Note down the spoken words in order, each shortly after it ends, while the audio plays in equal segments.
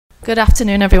Good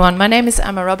afternoon, everyone. My name is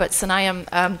Emma Roberts, and I am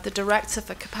the Director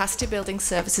for Capacity Building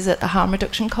Services at the Harm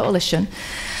Reduction Coalition.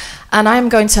 And I'm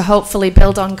going to hopefully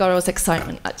build on Goro's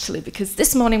excitement, actually, because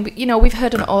this morning, we've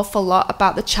heard an awful lot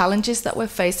about the challenges that we're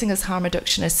facing as harm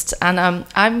reductionists.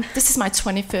 And this is my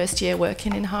 21st year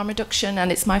working in harm reduction,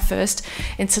 and it's my first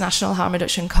International Harm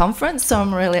Reduction Conference, so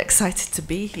I'm really excited to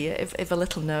be here, if a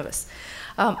little nervous.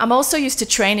 I'm also used to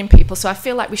training people, so I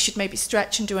feel like we should maybe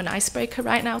stretch and do an icebreaker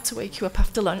right now to wake you up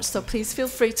after lunch, so please feel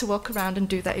free to walk around and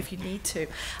do that if you need to.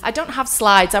 I don't have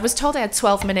slides. I was told I had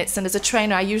 12 minutes, and as a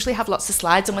trainer, I usually have lots of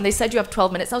slides, and when they said you have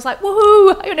 12 minutes, I was like,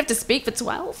 woohoo, I don't have to speak for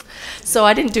 12. So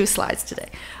I didn't do slides today.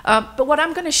 But what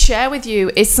I'm going to share with you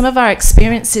is some of our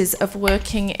experiences of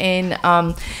working in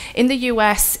the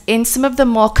US, in some of the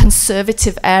more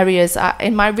conservative areas.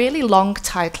 In my really long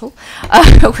title,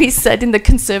 we said in the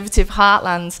conservative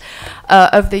heartland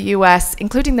of the US,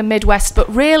 including the Midwest, but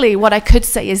really what I could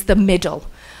say is the middle,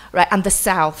 right, and the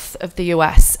south of the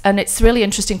US. And it's really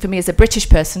interesting for me as a British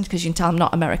person, because you can tell I'm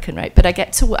not American, right, but I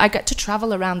get to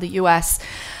travel around the US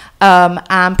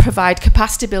and provide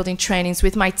capacity building trainings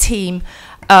with my team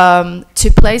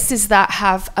to places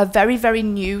that are very, very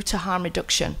new to harm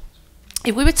reduction.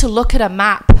 If we were to look at a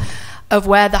map of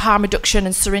where the harm reduction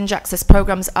and syringe access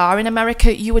programs are in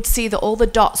America, you would see that all the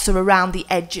dots are around the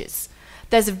edges.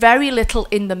 There's very little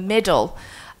in the middle.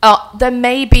 There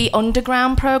may be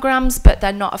underground programs, but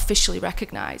they're not officially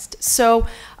recognized. So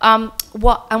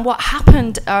what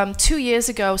happened 2 years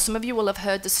ago, some of you will have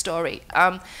heard the story.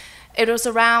 It was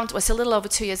around, well, it's a little over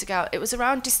 2 years ago, it was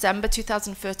around December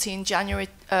 2013, January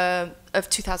of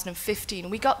 2015,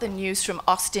 we got the news from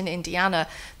Austin, Indiana,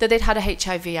 that they'd had a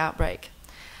HIV outbreak.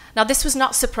 Now, this was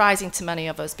not surprising to many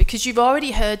of us, because you've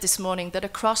already heard this morning that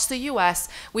across the US,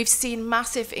 we've seen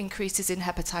massive increases in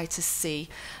hepatitis C,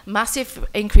 massive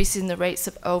increases in the rates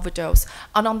of overdose.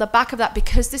 And on the back of that,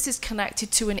 because this is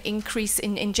connected to an increase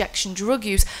in injection drug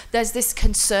use, there's this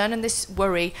concern and this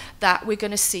worry that we're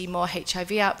going to see more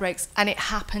HIV outbreaks, and it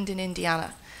happened in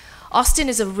Indiana. Austin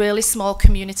is a really small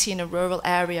community in a rural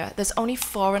area. There's only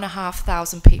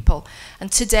 4,500 people. And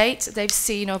to date, they've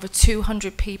seen over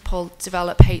 200 people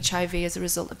develop HIV as a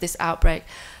result of this outbreak.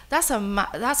 That's a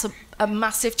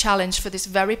massive challenge for this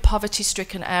very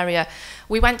poverty-stricken area.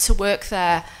 We went to work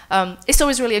there. It's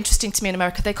always really interesting to me in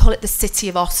America. They call it the city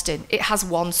of Austin. It has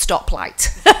one stoplight.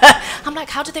 I'm like,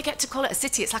 how did they get to call it a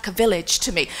city? It's like a village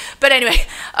to me. But anyway,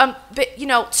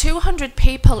 200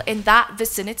 people in that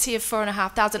vicinity of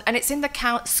 4,500, and it's in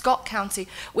the Scott County,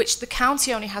 which the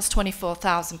county only has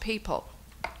 24,000 people.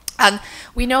 And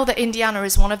we know that Indiana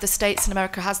is one of the states in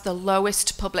America that has the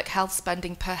lowest public health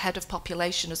spending per head of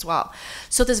population as well.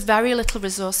 So there's very little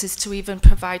resources to even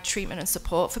provide treatment and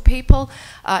support for people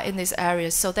in these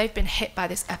areas. So they've been hit by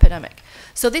this epidemic.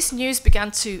 So this news began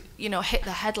to, hit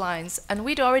the headlines. And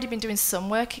we'd already been doing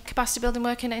some capacity building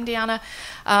work in Indiana.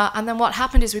 And then what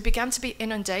happened is we began to be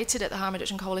inundated at the Harm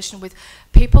Reduction Coalition with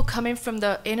people coming from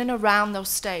in and around those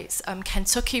states.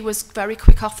 Kentucky was very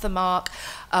quick off the mark.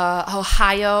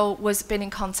 Ohio was been in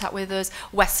contact with us.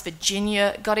 West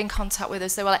Virginia got in contact with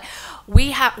us. They were like,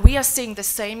 we are seeing the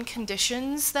same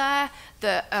conditions there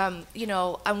that,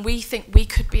 and we think we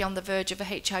could be on the verge of a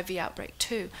HIV outbreak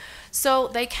too. So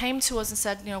they came to us and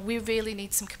said, we really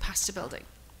need some capacity building.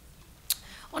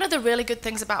 One of the really good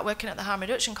things about working at the Harm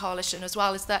Reduction Coalition as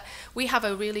well is that we have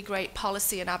a really great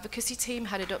policy and advocacy team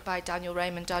headed up by Daniel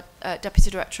Raymond, Deputy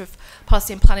Director of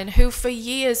Policy and Planning, who for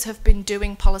years have been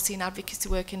doing policy and advocacy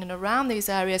work in and around these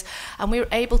areas, and we were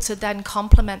able to then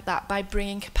complement that by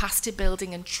bringing capacity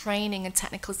building and training and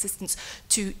technical assistance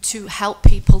to help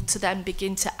people to then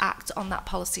begin to act on that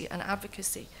policy and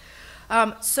advocacy.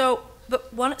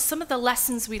 But some of the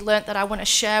lessons we learned that I want to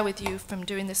share with you from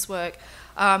doing this work,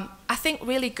 I think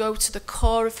really go to the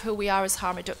core of who we are as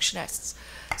harm reductionists.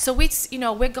 So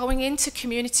we're going into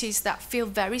communities that feel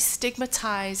very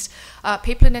stigmatized.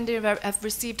 People in India have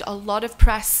received a lot of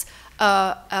press,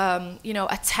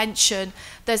 attention.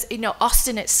 There's,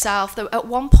 Austin itself. At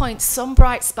one point, some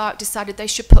bright spark decided they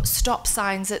should put stop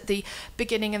signs at the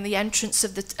beginning and the entrance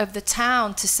of the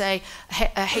town to say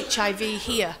HIV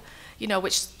here.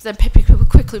 Which then people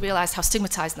quickly realized how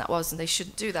stigmatizing that was, and they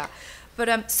shouldn't do that.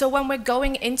 But so when we're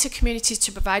going into communities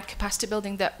to provide capacity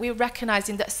building, that we're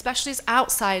recognizing that, especially as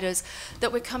outsiders,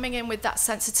 that we're coming in with that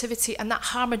sensitivity and that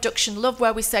harm reduction love,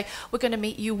 where we say, we're going to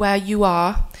meet you where you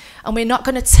are, and we're not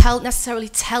going to necessarily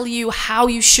tell you how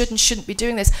you should and shouldn't be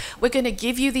doing this. We're going to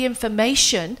give you the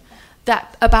information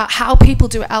about how people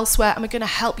do it elsewhere, and we're going to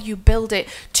help you build it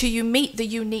till you meet the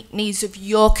unique needs of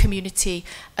your community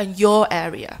and your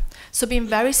area. So being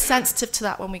very sensitive to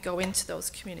that when we go into those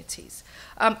communities.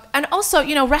 And also,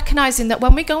 you know, recognizing that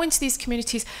when we go into these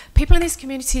communities, people in these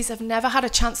communities have never had a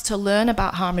chance to learn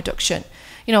about harm reduction.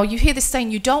 You know, you hear this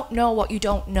saying, you don't know what you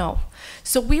don't know.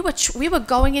 So we were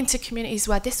going into communities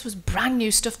where this was brand new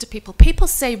stuff to people. People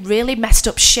say really messed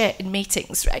up shit in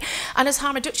meetings, right? And as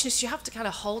harm reductionists, you have to kind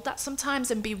of hold that sometimes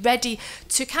and be ready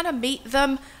to kind of meet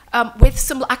them with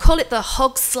some, I call it the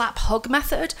hug, slap, hug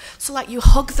method. So like you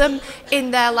hug them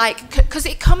in their like, because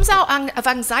it comes out of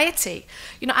anxiety.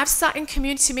 You know, I've sat in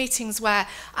community meetings where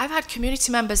I've had community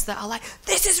members that are like,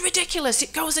 this is ridiculous,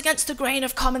 it goes against the grain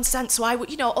of common sense, why would,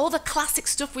 you know, all the classic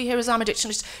stuff we hear as harm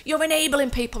reductionists, you're enabling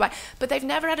people, right? But they've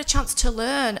never had a chance to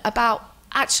learn about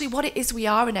actually what it is we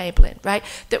are enabling, right?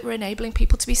 That we're enabling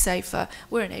people to be safer,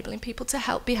 we're enabling people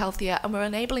to be healthier, and we're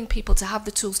enabling people to have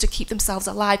the tools to keep themselves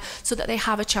alive so that they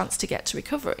have a chance to get to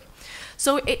recovery.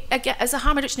 So again, as a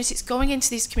harm reductionist, it's going into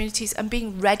these communities and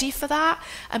being ready for that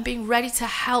and being ready to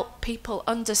help people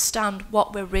understand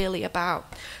what we're really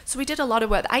about. So we did a lot of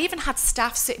work. I even had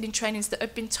staff sitting in trainings that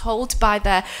had been told by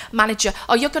their manager,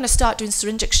 oh, you're going to start doing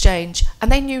syringe exchange,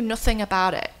 and they knew nothing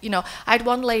about it. You know, I had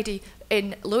one lady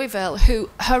in Louisville who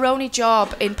her only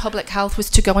job in public health was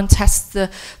to go and test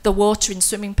the water in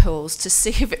swimming pools to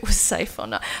see if it was safe or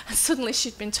not. And suddenly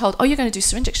she'd been told, oh, you're going to do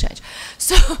syringe exchange.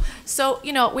 So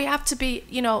you know, we have to be,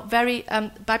 you know, very,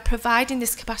 by providing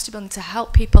this capacity building to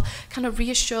help people, kind of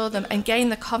reassure them and gain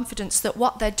the confidence that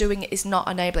what they're doing is not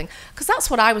enabling. Because that's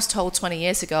what I was told 20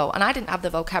 years ago, and I didn't have the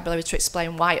vocabulary to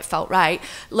explain why it felt right.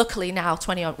 Luckily now,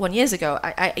 21 years ago,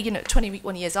 you know,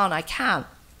 21 years on, I can.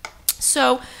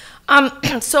 So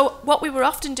what we were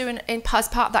often doing as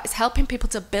part of that is helping people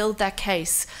to build their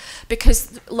case,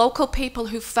 because local people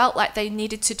who felt like they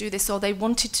needed to do this or they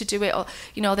wanted to do it, or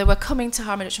you know, they were coming to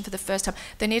harm reduction for the first time,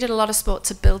 they needed a lot of support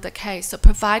to build their case. So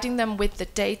providing them with the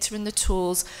data and the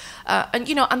tools, and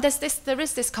you know, and there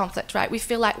is this conflict, right? We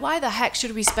feel like, why the heck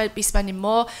should we be spending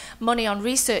more money on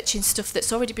researching stuff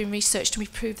that's already been researched and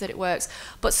we've proved that it works?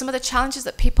 But some of the challenges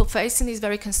that people face in these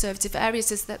very conservative areas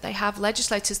is that they have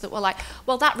legislators that were like,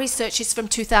 well, that research is from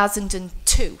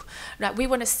 2002, right? We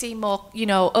want to see more, you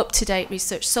know, up-to-date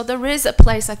research. So there is a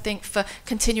place, I think, for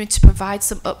continuing to provide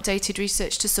some updated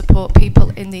research to support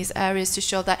people in these areas to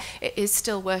show that it is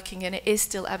still working and it is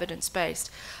still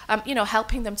evidence-based. You know,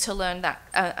 helping them to learn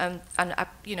that,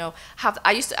 you know,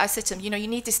 I said to them, you know, you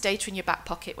need this data in your back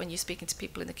pocket when you're speaking to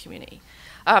people in the community.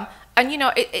 And you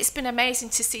know, it's been amazing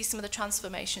to see some of the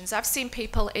transformations. I've seen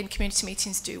people in community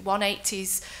meetings do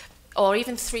 180s, or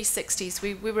even 360s.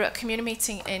 We were at a community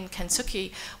meeting in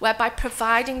Kentucky where, by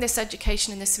providing this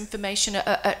education and this information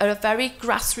at a very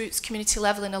grassroots community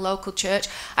level in a local church,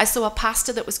 I saw a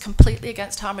pastor that was completely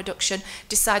against harm reduction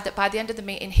decide that by the end of the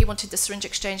meeting he wanted the syringe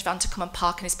exchange van to come and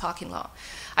park in his parking lot.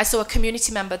 I saw a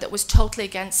community member that was totally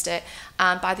against it,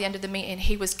 and by the end of the meeting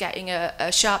he was getting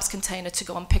a sharps container to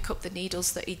go and pick up the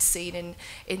needles that he'd seen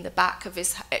in the back of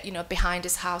his, you know, behind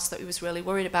his house, that he was really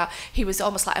worried about. He was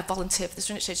almost like a volunteer for the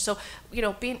syringe exchange. So, you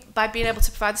know, by being able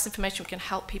to provide this information, we can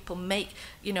help people make,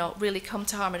 you know, really come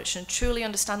to harm reduction, truly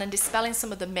understand and dispelling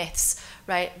some of the myths,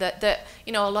 right? That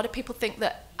you know, a lot of people think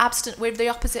that we're the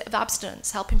opposite of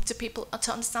abstinence, helping people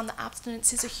to understand that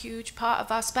abstinence is a huge part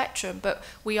of our spectrum, but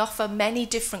we offer many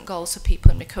different goals for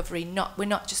people in recovery. We're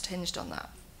not just hinged on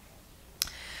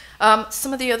that.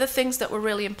 Some of the other things that were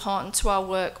really important to our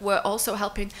work were also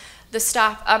helping the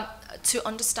staff to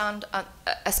understand,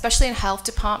 especially in health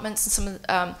departments, and some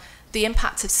of the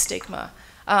impact of stigma.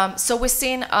 So we're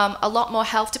seeing a lot more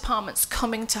health departments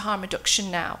coming to harm reduction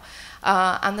now.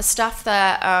 And the staff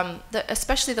there,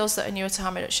 especially those that are newer to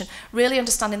harm reduction, really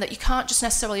understanding that you can't just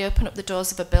necessarily open up the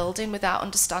doors of a building without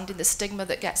understanding the stigma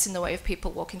that gets in the way of people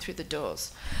walking through the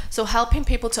doors. So helping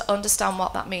people to understand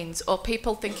what that means, or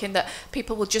people thinking that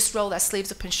people will just roll their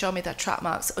sleeves up and show me their track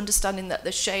marks, understanding that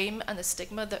the shame and the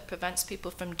stigma that prevents people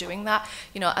from doing that,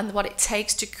 you know, and what it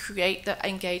takes to create the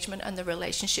engagement and the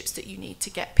relationships that you need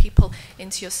to get people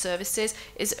into your services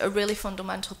is a really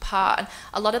fundamental part. And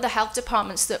a lot of the health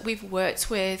departments that we've worked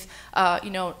with, you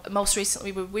know, most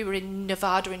recently we were in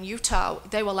Nevada and Utah.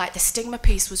 They were like, the stigma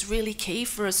piece was really key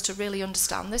for us to really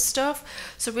understand this stuff.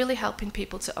 So really helping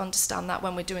people to understand that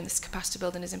when we're doing this capacity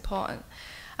building is important.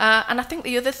 And I think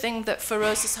the other thing that for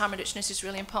us as harm reductionists is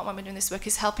really important when we're doing this work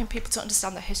is helping people to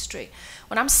understand the history.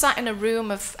 When I'm sat in a room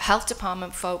of health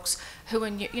department folks who are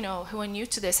new, you know, who are new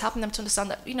to this, helping them to understand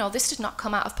that, you know, this did not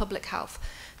come out of public health.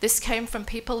 This came from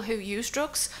people who use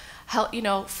drugs,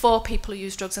 for people who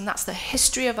use drugs, and that's the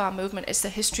history of our movement, it's the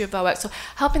history of our work. So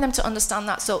helping them to understand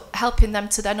that, so helping them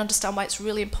to then understand why it's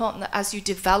really important that as you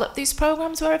develop these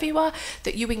programs wherever you are,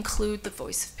 that you include the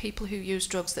voice of people who use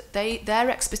drugs, that their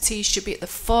expertise should be at the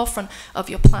forefront of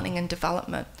your planning and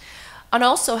development. And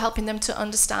also helping them to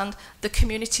understand the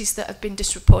communities that have been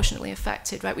disproportionately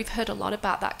affected, right? We've heard a lot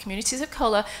about that. Communities of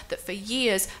colour that for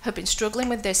years have been struggling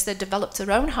with this. They developed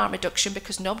their own harm reduction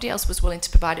because nobody else was willing to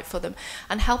provide it for them.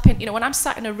 And helping, when I'm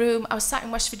sat in a room, I was sat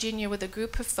in West Virginia with a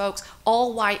group of folks,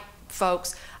 all white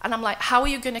folks, and I'm like, how are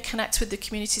you going to connect with the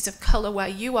communities of colour where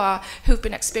you are, who've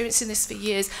been experiencing this for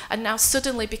years, and now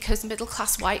suddenly, because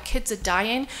middle-class white kids are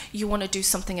dying, you want to do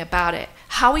something about it?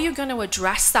 How are you going to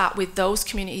address that with those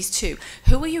communities too?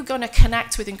 Who are you going to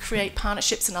connect with and create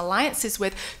partnerships and alliances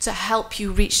with to help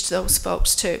you reach those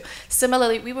folks too?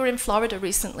 Similarly, we were in Florida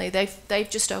recently. They've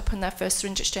just opened their first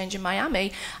syringe exchange in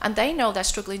Miami, and they know they're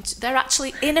struggling. They're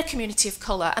actually in a community of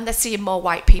colour, and they're seeing more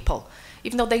white people,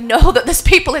 even though they know that there's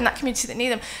people in that community that need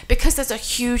them, because there's a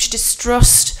huge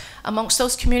distrust amongst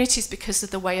those communities because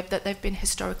of the way that they've been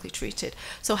historically treated.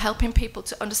 So helping people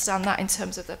to understand that in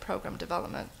terms of their program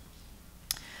development.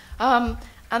 And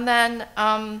then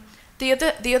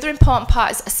the other important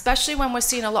part is, especially when we're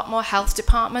seeing a lot more health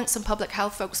departments and public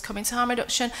health folks coming to harm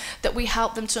reduction, that we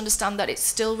help them to understand that it's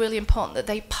still really important that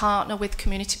they partner with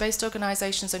community-based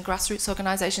organisations and grassroots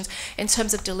organisations in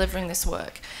terms of delivering this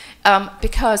work.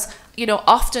 Because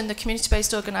often the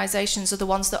community-based organisations are the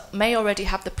ones that may already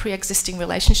have the pre-existing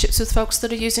relationships with folks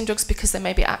that are using drugs because they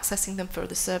may be accessing them for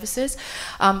other services.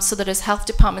 So that as health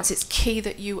departments, it's key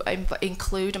that you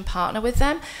include and partner with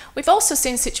them. We've also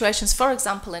seen situations, for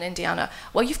example, in Indiana,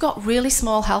 where you've got really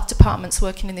small health departments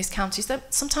working in these counties.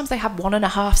 Sometimes they have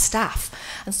 1.5 staff,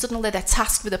 and suddenly they're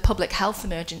tasked with a public health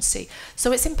emergency.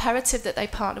 So it's imperative that they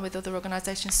partner with other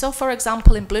organisations. So, for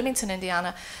example, in Bloomington,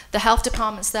 Indiana, the health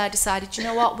departments there decided, you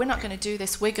know what, we're not going to do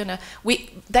this.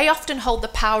 They often hold the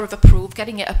power of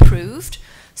getting it approved.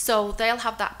 So they'll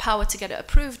have that power to get it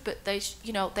approved, but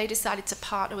they decided to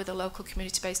partner with a local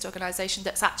community-based organisation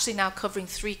that's actually now covering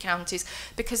 3 counties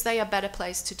because they are better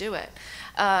placed to do it.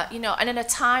 And in a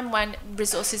time when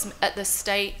resources at the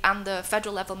state and the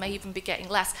federal level may even be getting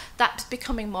less, that's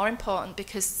becoming more important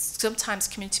because sometimes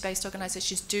community-based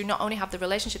organisations do not only have the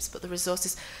relationships but the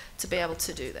resources to be able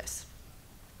to do this.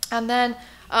 And then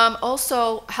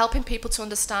also helping people to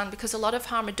understand, because a lot of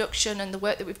harm reduction and the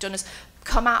work that we've done has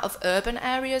come out of urban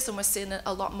areas, and we're seeing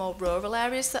a lot more rural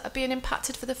areas that are being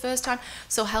impacted for the first time.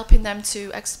 So helping them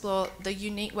to explore the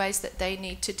unique ways that they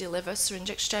need to deliver syringe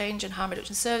exchange and harm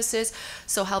reduction services.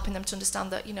 So helping them to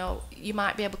understand that, you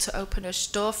might be able to open a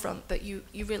storefront, but you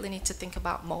really need to think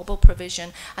about mobile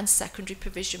provision and secondary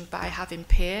provision by having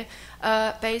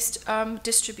peer-based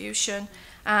distribution.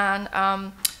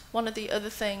 And one of the other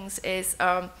things is,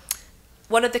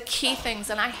 one of the key things,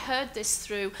 and I heard this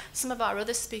through some of our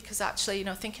other speakers actually,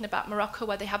 thinking about Morocco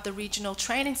where they have the regional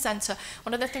training centre,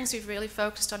 one of the things we've really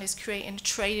focused on is creating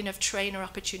training of trainer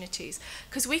opportunities.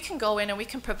 Because we can go in and we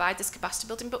can provide this capacity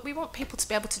building, but we want people to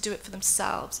be able to do it for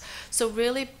themselves. So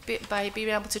really by being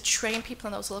able to train people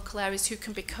in those local areas who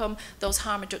can become those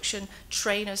harm reduction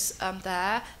trainers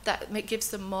there, that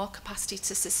gives them more capacity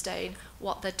to sustain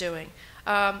what they're doing.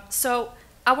 So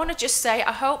I want to just say,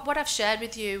 I hope what I've shared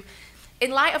with you, in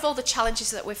light of all the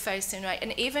challenges that we're facing, right,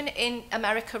 and even in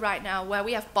America right now, where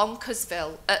we have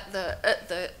Bonkersville at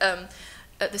the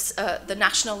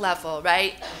national level,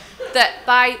 right, that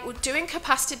by doing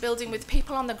capacity building with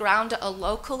people on the ground at a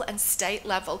local and state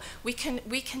level, we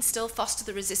can still foster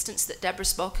the resistance that Deborah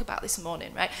spoke about this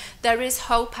morning, right? There is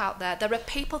hope out there. There are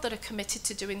people that are committed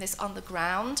to doing this on the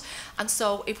ground, and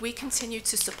so if we continue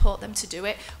to support them to do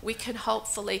it, we can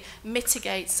hopefully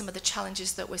mitigate some of the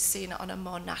challenges that we're seeing on a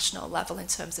more national level in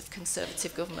terms of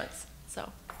conservative governments.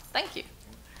 So, thank you.